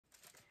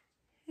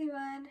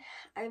everyone,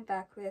 I'm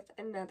back with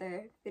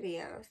another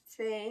video.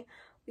 Today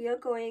we are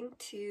going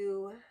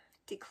to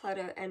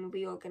declutter and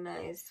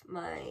reorganize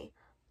my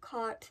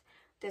cart.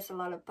 There's a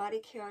lot of body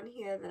care on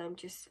here that I'm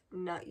just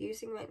not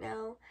using right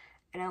now,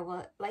 and I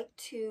would like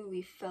to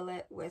refill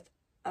it with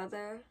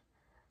other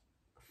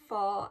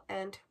fall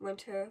and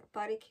winter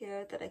body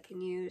care that I can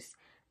use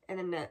in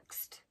the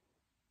next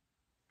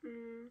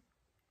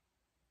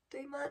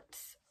 3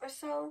 months or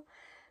so.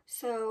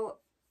 So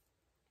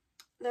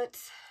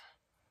let's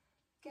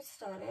get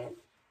started.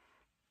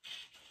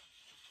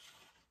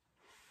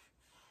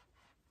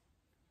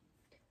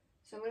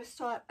 So I'm going to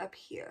start up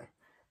here.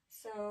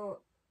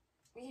 So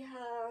we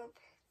have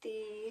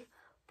the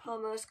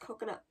Palmer's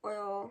coconut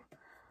oil,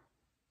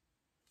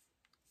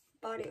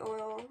 body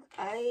oil.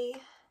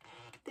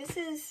 This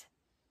is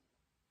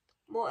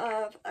more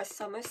of a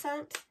summer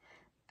scent,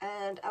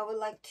 and I would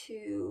like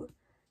to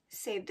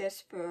save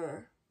this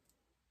for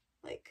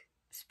like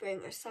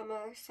spring or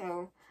summer.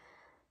 So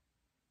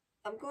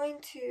I'm going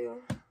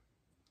to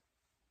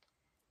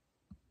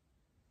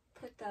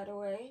put that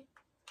away.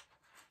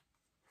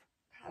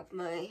 Have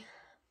my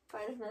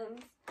vitamins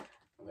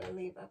I'm going to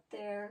leave up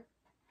there.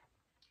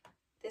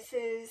 This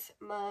is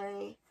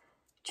my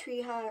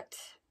Tree Hut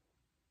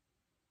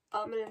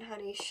almond and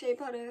honey shea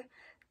butter.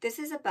 This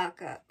is a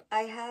backup.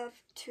 I have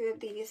 2 of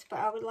these, but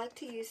I would like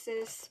to use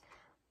this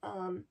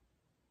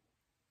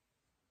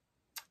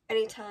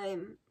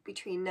anytime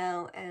between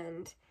now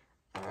and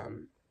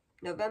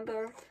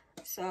November.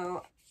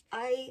 So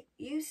I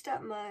used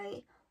up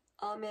my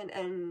almond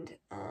and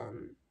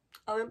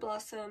almond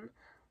blossom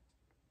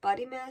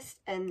body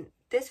mist, and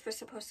this was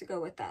supposed to go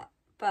with that,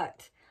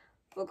 but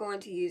we're going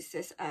to use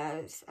this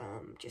as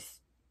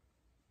just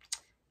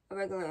a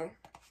regular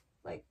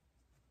like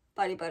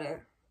body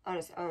butter on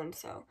its own.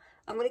 So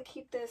I'm going to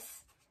keep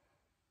this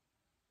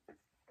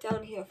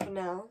down here for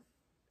now.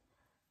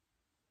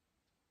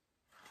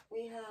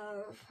 We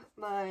have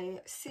my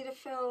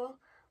Cetaphil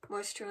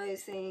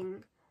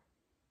moisturizing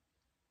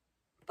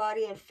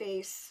body and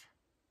face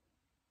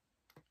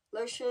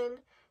lotion.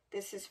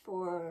 This is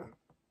for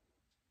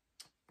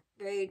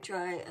very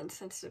dry and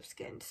sensitive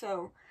skin.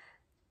 So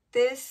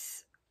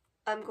this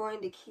I'm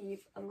going to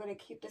keep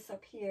this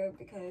up here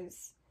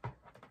because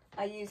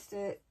I use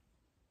it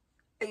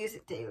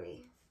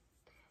daily.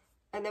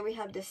 And then we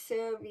have the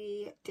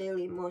CeraVe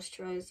Daily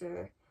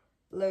Moisturizer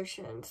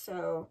Lotion.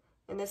 So,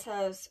 and this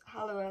has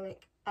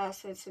hyaluronic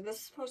acid. So this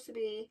is supposed to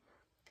be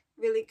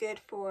really good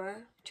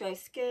for dry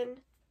skin.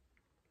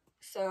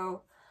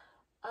 So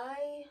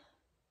I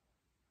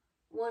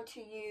want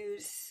to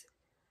use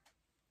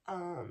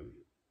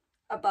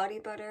a body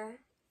butter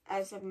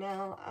as of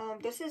now.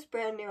 This is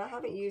brand new. I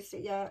haven't used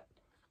it yet.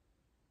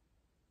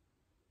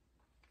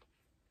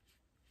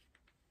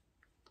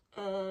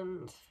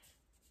 And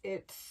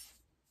it's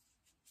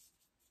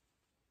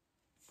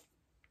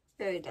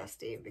very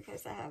dusty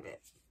because I haven't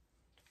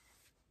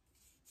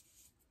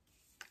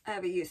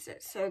used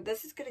it. So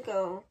this is gonna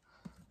go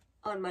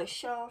on my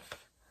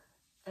shelf,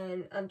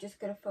 and I'm just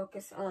gonna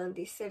focus on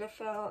the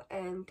Cetaphil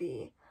and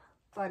the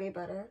body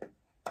butter.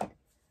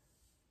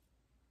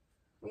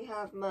 We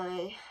have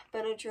my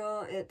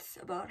Benadryl. It's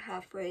about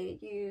halfway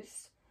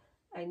used.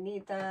 I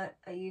need that.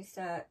 I use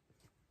that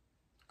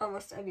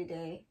almost every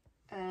day.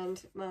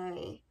 And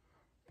my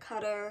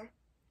Cutter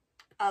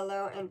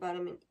Aloe and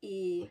Vitamin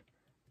E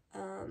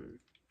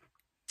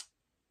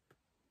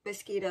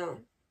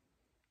mosquito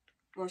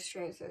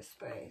moisturizer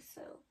spray.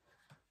 So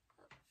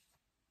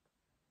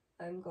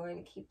I'm going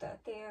to keep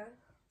that there.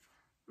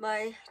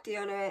 My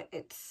deodorant,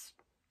 it's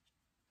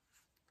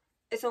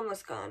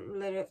almost gone.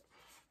 Literally,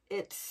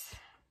 it's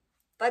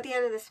by the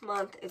end of this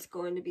month, it's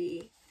going to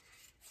be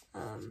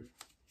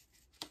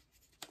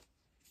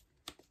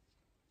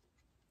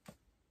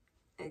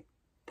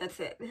that's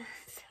it.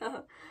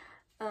 So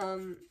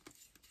I'm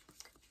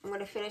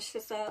gonna finish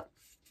this up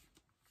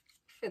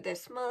for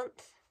this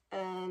month,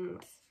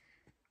 and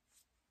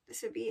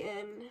this will be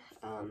in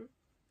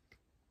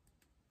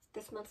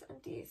this month's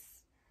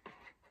empties.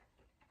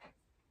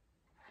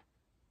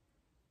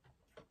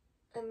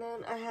 And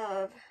then I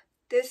have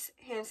this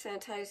hand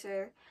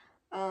sanitizer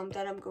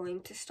that I'm going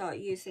to start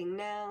using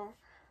now.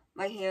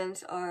 My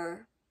hands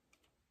are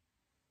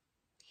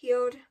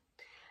healed,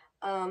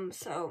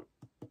 so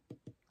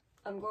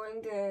I'm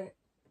going to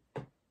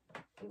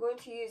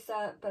use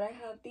that. But I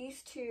have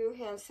these 2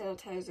 hand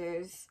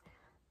sanitizers.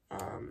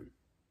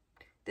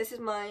 This is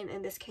mine,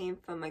 and this came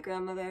from my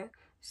grandmother.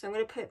 So I'm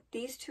going to put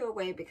these 2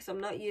 away because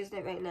I'm not using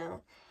it right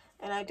now,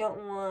 and I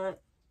don't want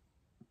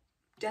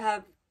to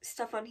have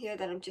stuff on here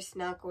that I'm just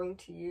not going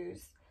to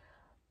use.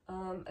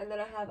 And then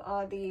I have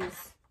all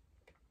these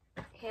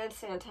hand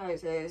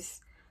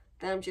sanitizers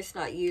that I'm just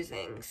not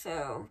using.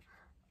 So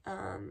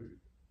and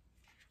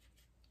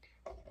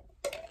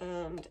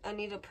I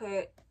need to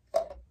put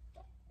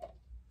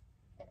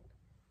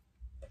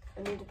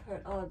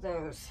all of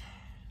those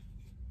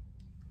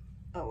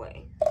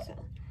away. So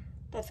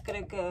that's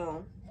gonna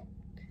go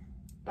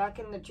back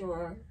in the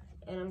drawer,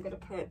 and I'm gonna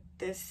put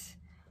this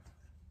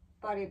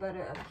body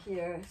butter up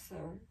here.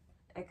 So,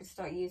 I could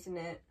start using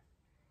it.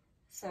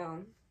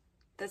 So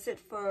that's it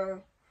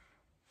for,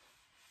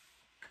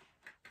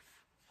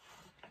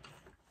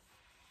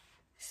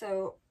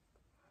 so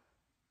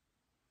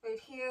right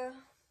here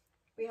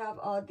we have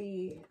all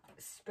the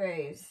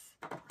sprays.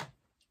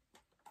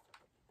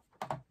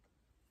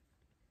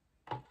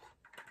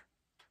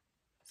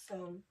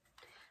 So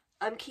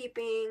I'm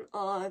keeping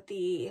all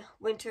the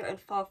winter and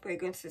fall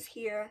fragrances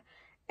here.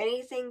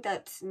 Anything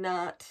that's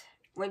not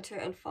winter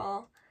and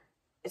fall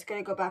is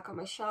going to go back on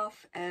my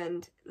shelf,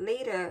 and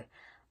later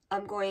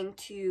I'm going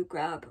to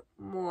grab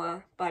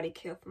more body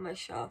care from my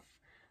shelf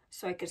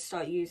so I could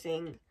start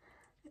using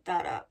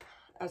that up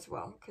as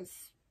well,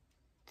 because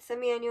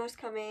semi-annual is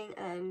coming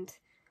and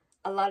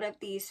a lot of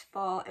these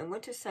fall and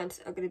winter scents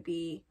are going to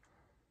be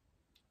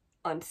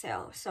on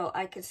sale, so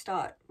I could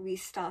start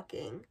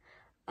restocking.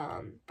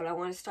 But I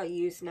want to start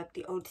using up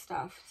the old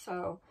stuff.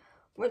 So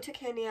winter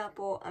candy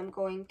apple I'm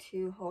going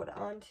to hold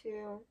on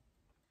to.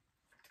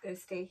 It's going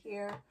to stay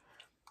here.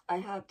 I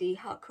have the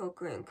hot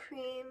cocoa and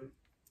cream,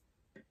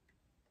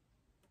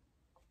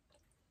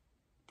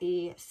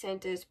 the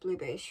Santa's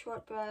blueberry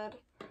shortbread.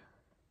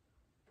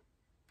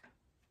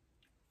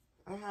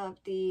 I have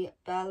the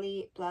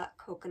Valley black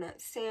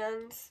coconut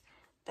sands.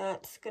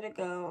 That's going to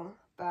go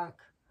back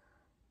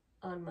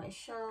on my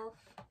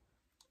shelf.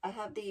 I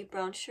have the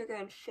brown sugar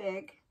and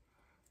fig.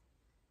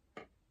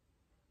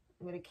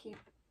 I'm going to keep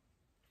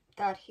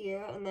that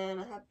here. And then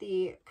I have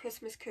the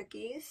Christmas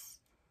cookies.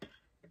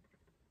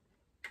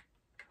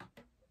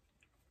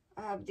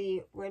 I have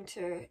the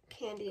winter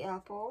candy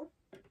apple.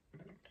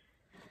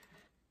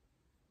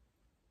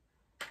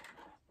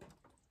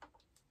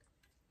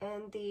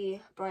 And the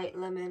bright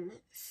lemon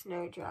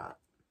snowdrop.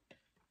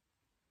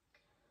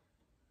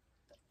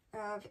 I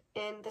have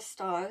in the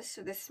stars,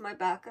 so this is my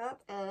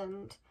backup,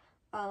 and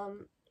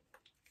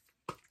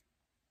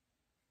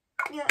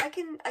yeah, I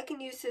can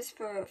use this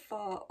for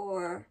fall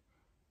or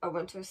a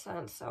winter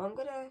scent. So I'm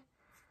gonna,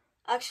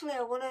 actually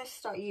I want to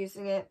start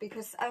using it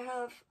because I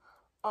have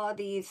all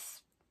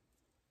these,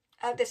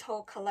 I have this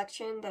whole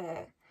collection,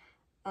 the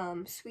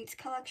sweets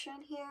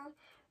collection here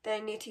that I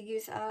need to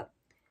use up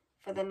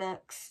for the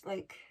next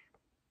like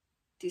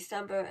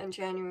December and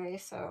January.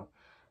 So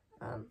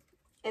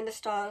in the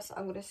stars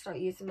I'm gonna start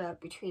using that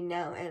between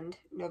now and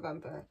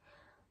November.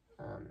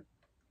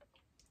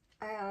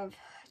 I have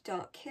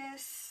Dark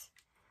Kiss.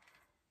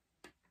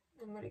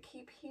 I'm going to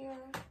keep here.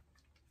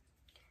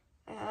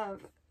 I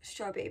have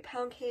Strawberry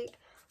Pound Cake.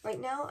 Right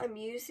now I'm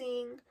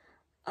using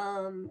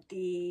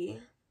the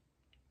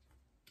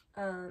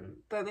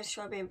Bourbon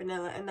Strawberry and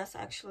Vanilla, and that's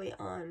actually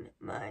on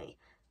my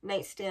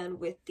nightstand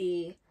with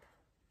the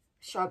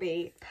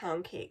Strawberry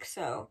Pound Cake.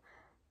 So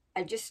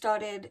I just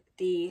started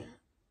the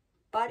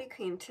body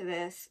cream to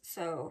this,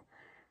 so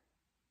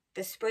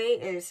the spray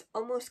is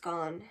almost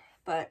gone,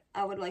 but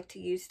I would like to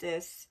use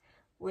this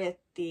with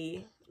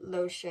the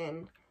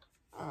lotion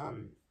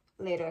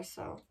later,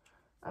 so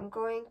I'm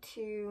going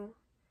to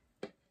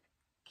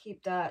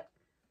keep that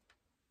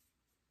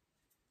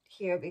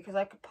here because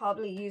I could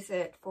probably use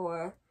it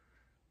for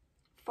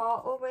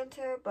fall or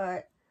winter,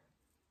 but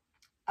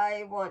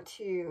I want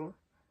to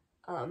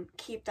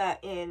keep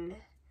that in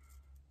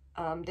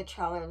the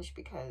challenge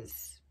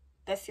because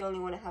that's the only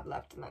one I have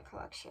left in that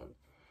collection.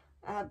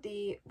 I have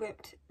the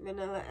whipped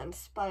vanilla and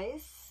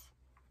spice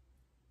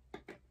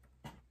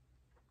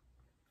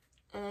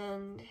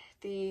and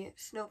the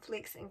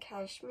snowflakes and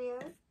cashmere,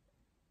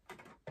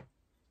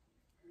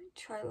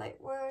 Try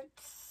Light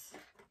Words,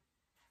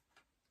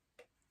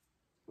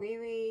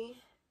 Riri,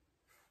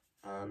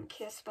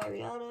 Kiss by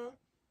Rihanna,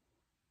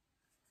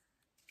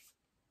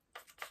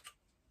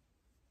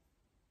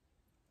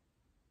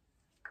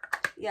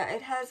 yeah,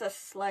 it has a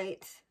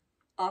slight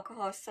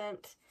alcohol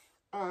scent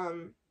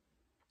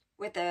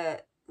with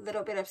a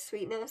little bit of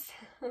sweetness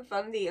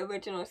from the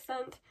original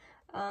scent.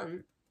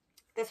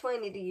 That's what I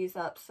need to use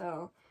up,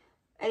 so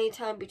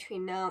anytime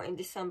between now and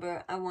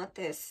December I want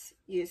this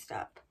used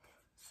up.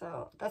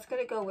 So that's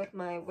gonna go with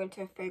my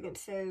winter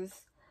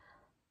fragrances.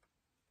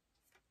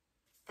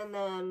 And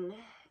then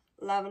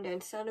lavender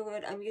and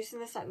sandalwood. I'm using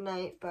this at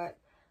night, but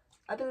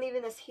I've been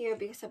leaving this here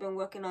because I've been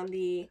working on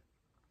the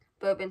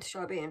bourbon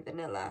strawberry and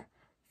vanilla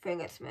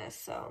fragrance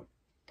mist. So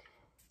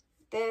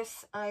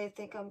this I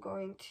think I'm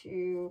going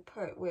to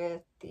put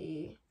with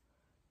the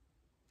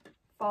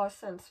fall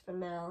scents for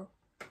now.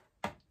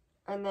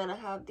 And then I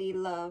have the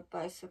Love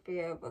by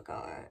Sofia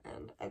Vergara,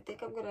 and I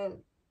think I'm gonna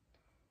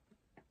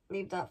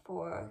leave that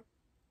for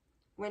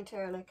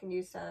winter, and I can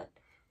use that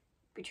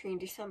between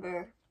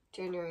December,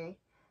 January.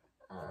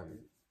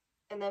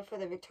 And then for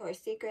the Victoria's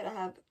Secret, I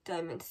have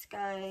Diamond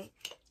Sky.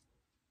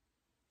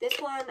 This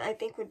one I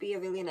think would be a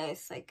really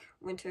nice like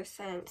winter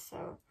scent,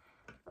 so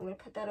I'm gonna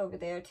put that over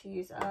there to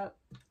use up.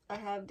 I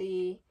have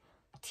the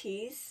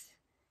teas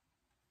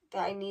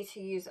that I need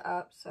to use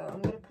up, so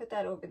I'm gonna put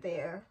that over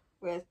there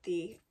with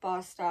the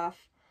fall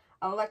stuff.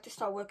 I would like to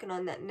start working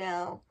on that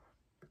now,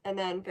 and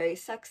then Very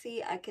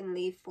Sexy I can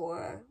leave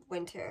for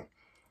winter.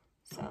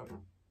 So,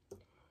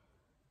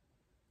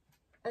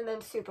 and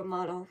then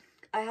Supermodel,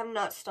 I have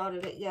not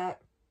started it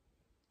yet.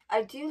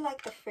 I do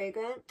like the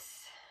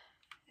fragrance,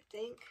 I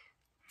think.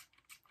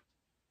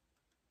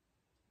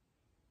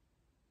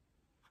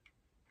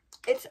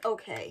 It's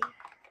okay.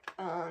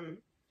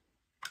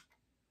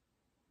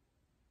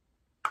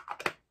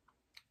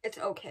 It's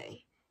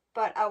okay.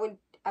 But I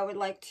would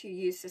like to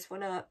use this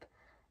one up,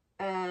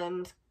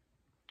 and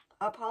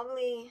I'll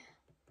probably,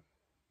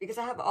 because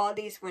I have all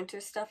these winter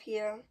stuff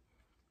here,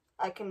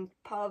 I can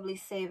probably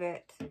save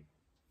it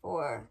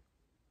for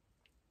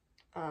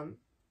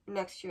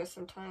next year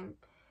sometime.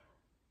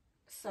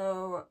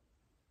 So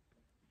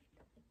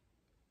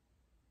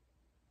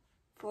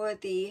for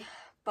the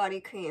body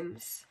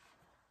creams,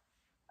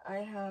 I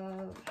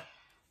have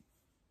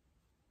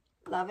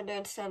lavender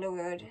and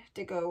sandalwood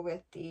to go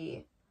with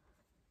the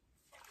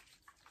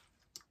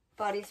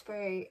body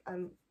spray.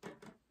 I'm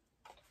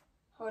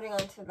holding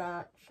on to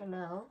that for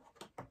now.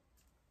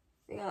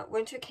 We got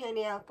winter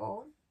candy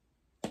apple.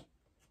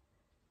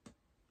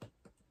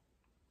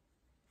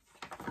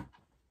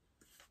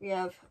 We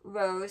have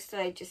rose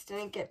that I just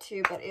didn't get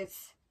to, but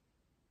it's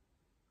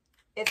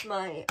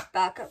my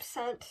backup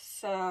scent,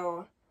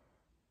 so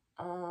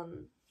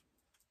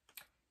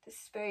this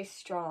is very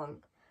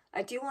strong.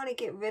 I do want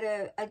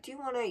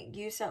to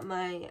use up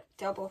my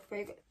double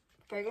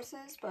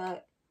fragrances,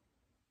 but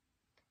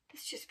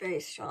it's just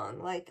very strong.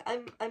 Like,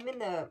 I'm in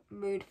the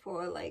mood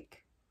for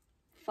like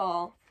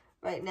fall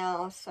right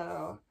now,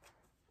 so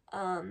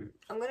I'm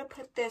gonna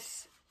put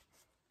this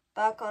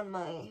back on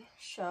my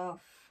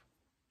shelf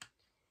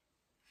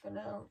for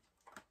now.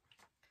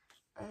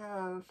 I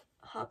have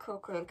hot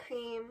cocoa and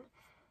cream.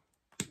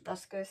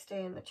 That's gonna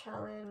stay in the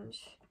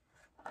challenge,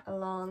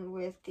 along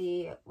with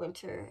the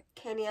winter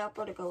candy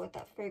apple to go with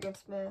that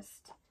fragrance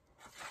mist.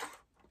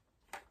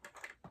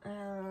 I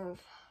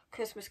have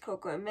Christmas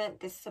cocoa and mint.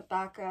 This is a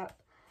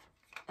backup,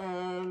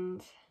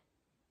 and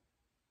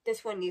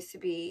this one needs to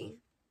be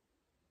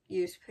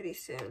used pretty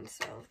soon,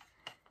 so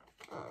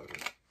I'm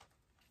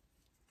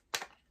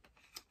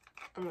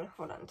gonna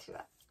hold on to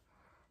that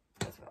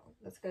as well.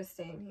 That's gonna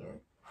stay in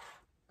here.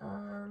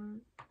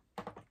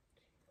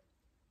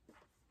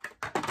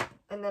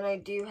 And then I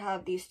do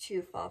have these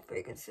two fall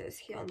fragrances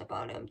here on the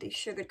bottom, the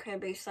sugared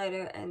cranberry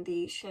cider and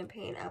the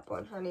champagne apple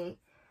and honey.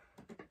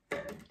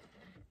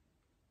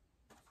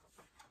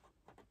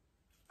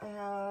 I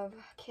have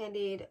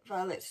candied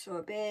violet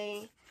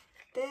sorbet.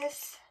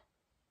 This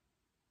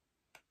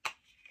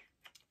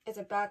is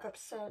a backup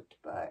scent,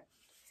 but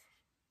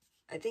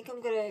I think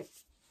I'm gonna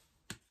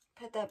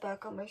put that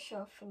back on my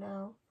shelf for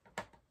now.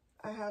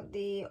 I have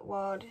the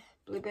wild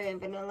blueberry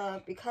and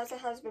vanilla. Because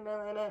it has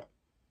vanilla in it,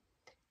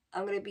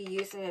 I'm going to be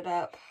using it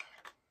up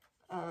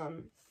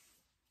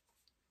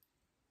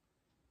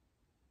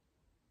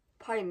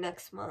probably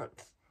next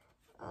month.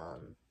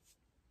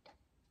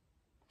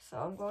 So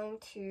I'm going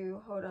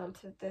to hold on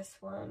to this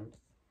one.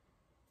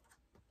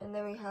 And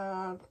then we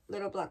have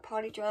Little Black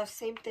Party Dress,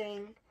 same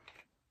thing.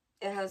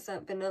 It has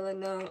that vanilla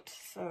note,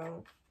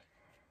 so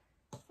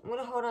I'm going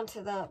to hold on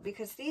to that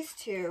because these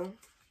two,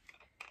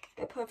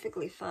 they're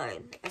perfectly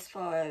fine as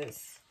far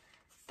as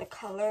the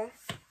color.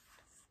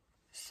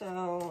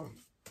 So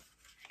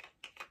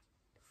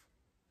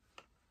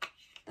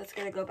that's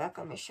going to go back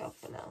on my shelf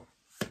for now.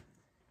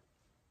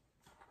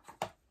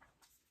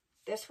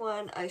 This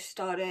one I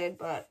started,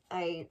 but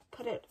I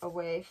put it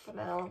away for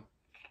now.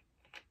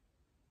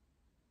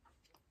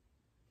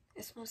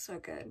 It smells so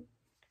good.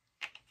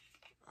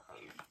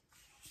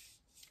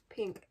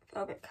 Pink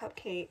velvet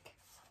cupcake.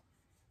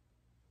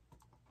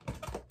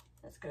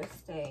 That's gonna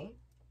stay.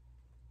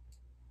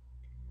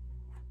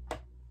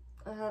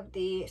 I have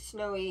the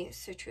snowy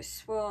citrus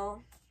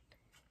swirl,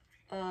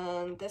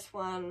 and this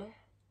one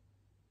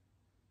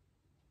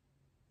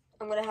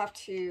I'm gonna have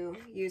to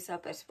use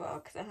up as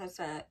well because it has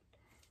that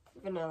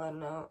vanilla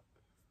note.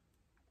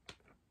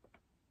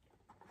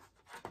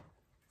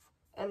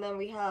 And then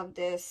we have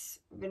this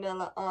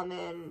vanilla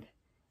almond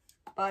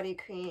body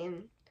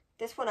cream.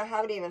 This one I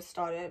haven't even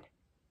started,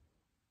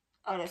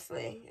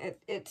 honestly.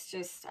 It's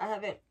just, I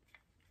haven't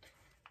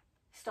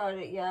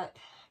started it yet,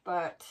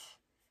 but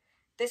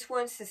this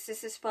one, since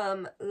this is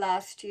from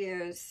last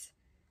year's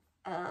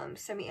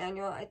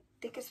semi-annual, I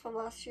think it's from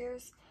last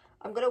year's,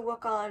 I'm gonna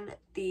work on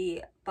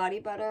the body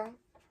butter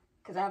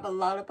because I have a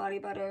lot of body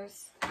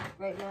butters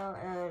right now,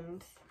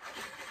 and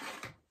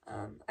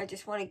I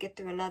just want to get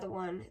through another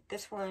one.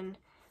 This one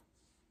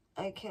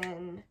I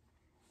can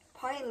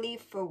probably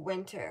leave for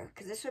winter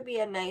because this would be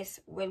a nice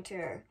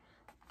winter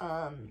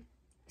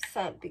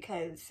scent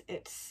because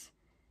it's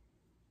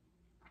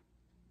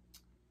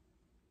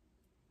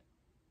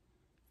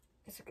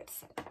a good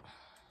scent.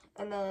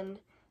 And then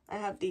I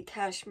have the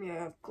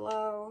Cashmere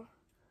Glow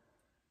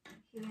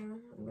here.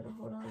 I'm gonna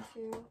hold on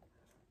to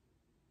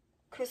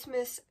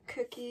Christmas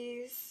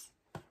cookies,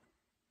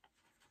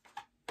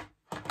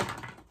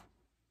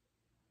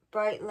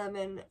 Bright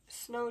Lemon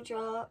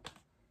Snowdrop,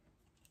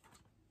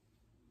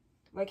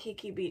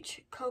 Waikiki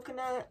Beach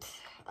Coconut.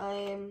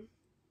 I'm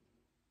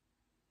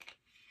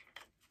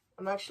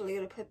actually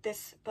gonna put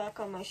this back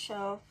on my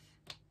shelf.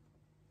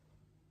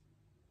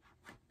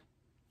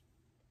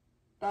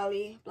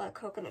 Bali Black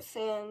Coconut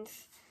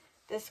Sands.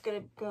 This is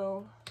gonna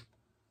go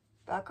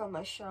back on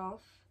my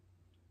shelf.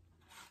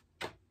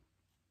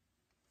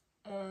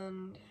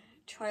 And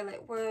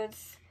Twilight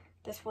Words.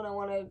 This one I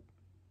wanted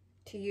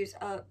to use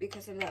up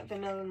because of that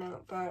vanilla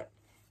note, but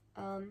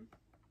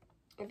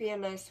it'd be a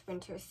nice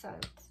winter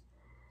scent.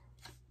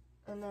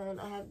 And then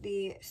I have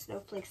the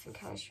Snowflakes and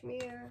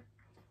Cashmere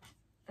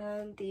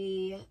and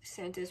the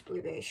Santa's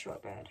Blueberry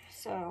Shortbread.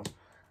 So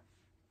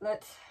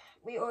let's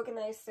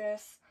reorganize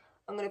this.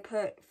 I'm going to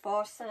put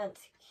fall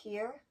scents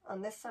here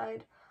on this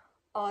side.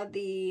 All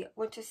the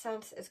winter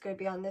scents is going to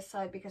be on this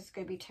side because it's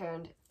going to be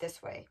turned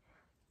this way.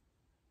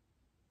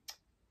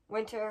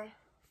 Winter,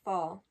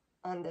 fall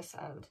on this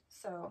end.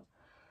 So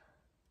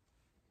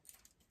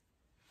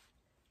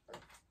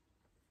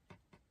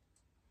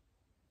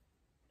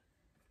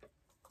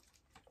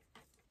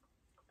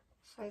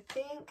I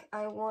think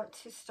I want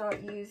to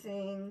start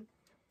using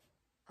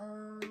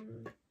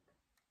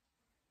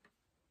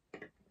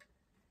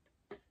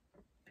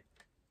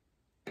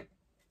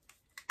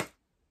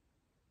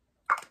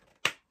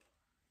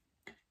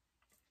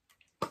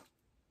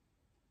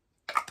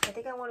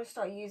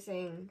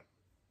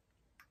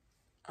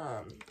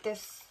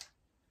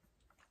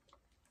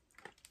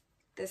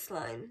this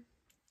line.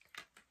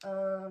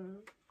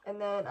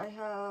 And then I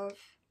have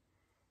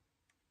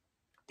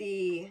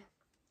the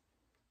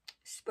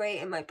spray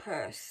in my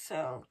purse,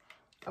 so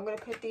I'm gonna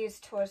put these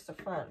towards the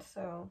front.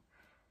 So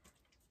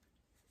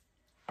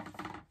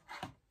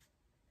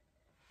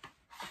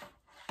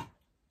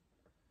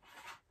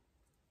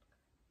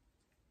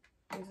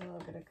these are all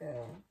gonna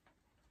go.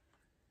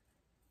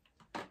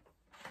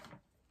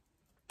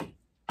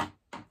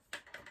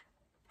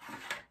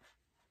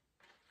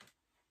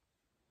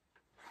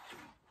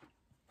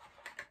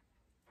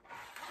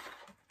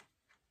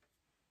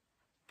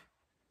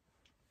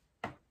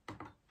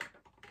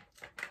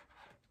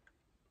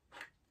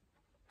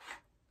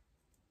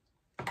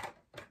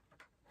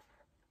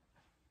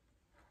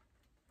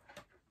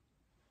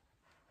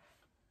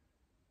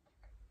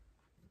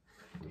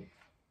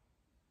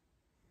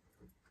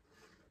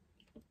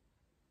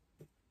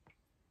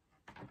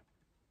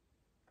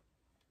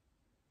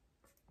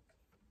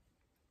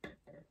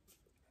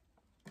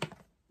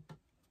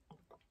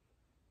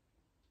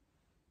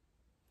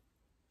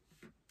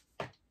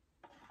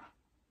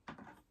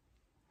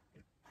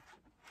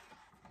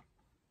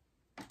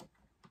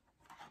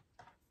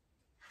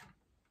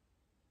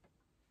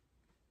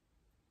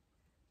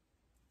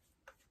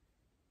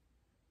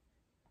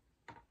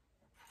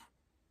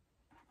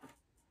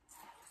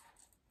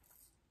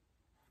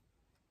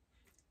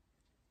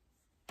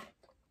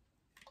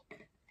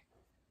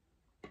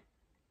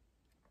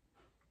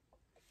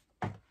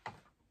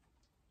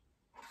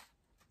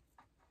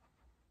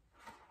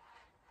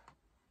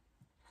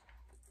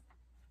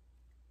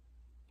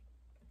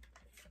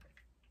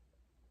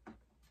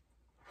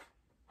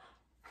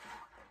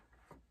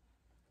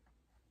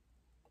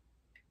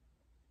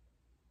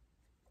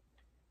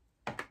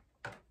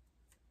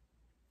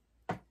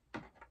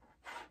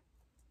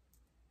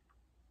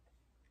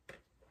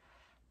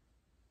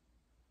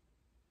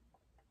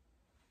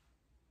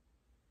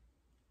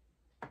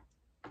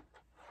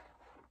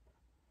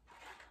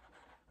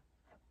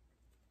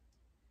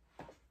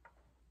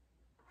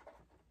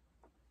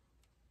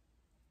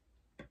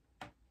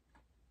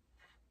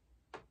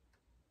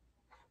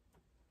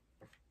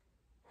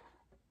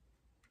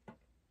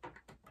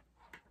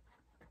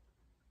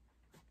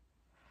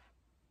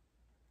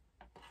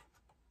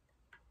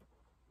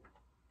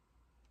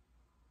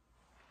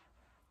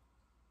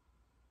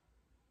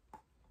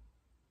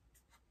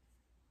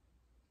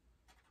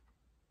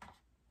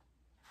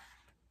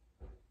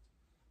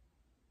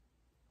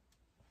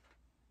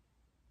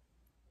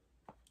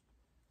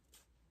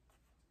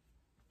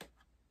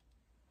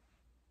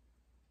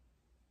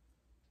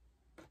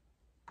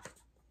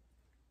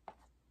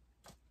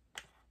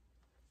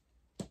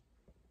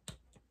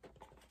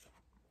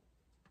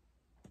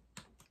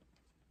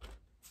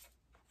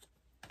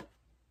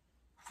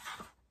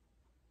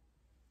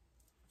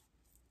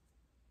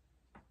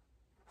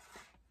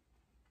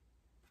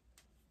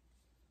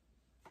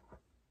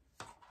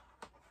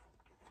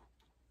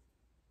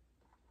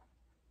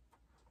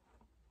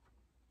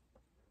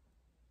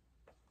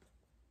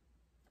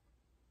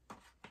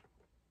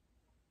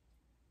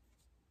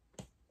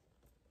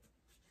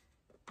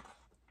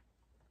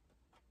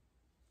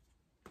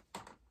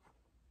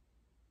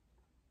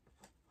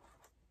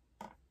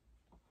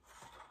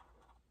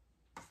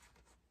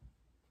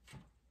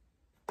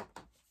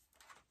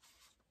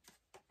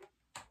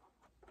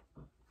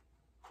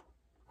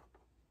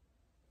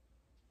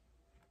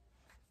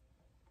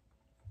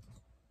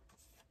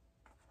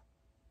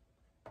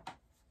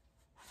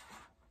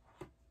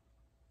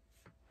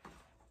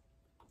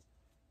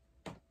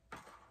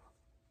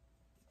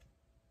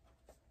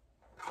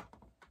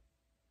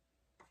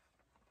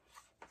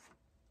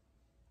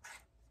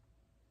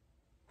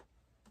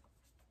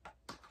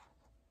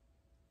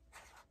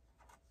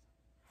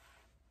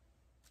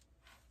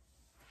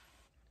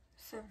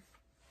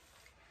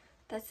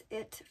 So that's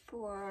it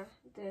for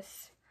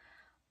this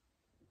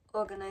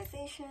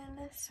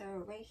organization. So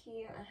right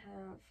here I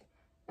have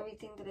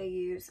everything that I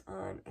use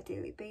on a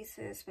daily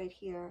basis. Right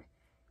here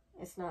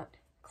it's not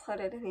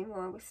cluttered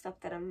anymore with stuff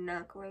that I'm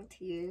not going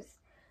to use.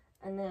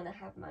 And then I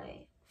have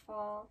my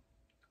fall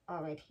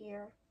right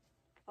here,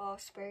 fall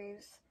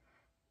sprays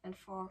and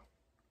fall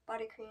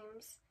body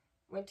creams,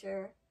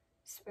 winter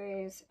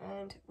sprays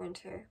and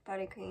winter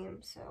body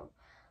cream. So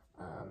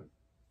I'm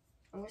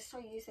gonna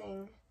start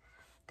using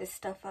this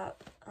stuff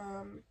up,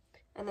 and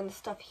then the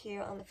stuff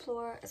here on the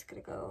floor is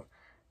gonna go,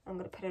 I'm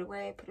gonna put it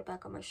away, put it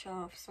back on my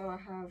shelf. So I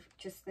have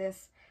just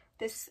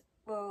this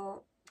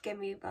will get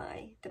me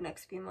by the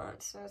next few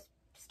months, so it's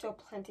still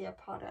plenty of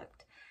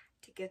product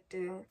to get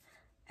through.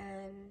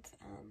 And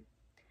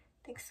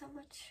thanks so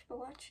much for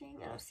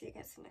watching, and I'll see you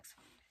guys in the next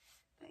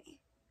one.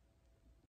 Bye.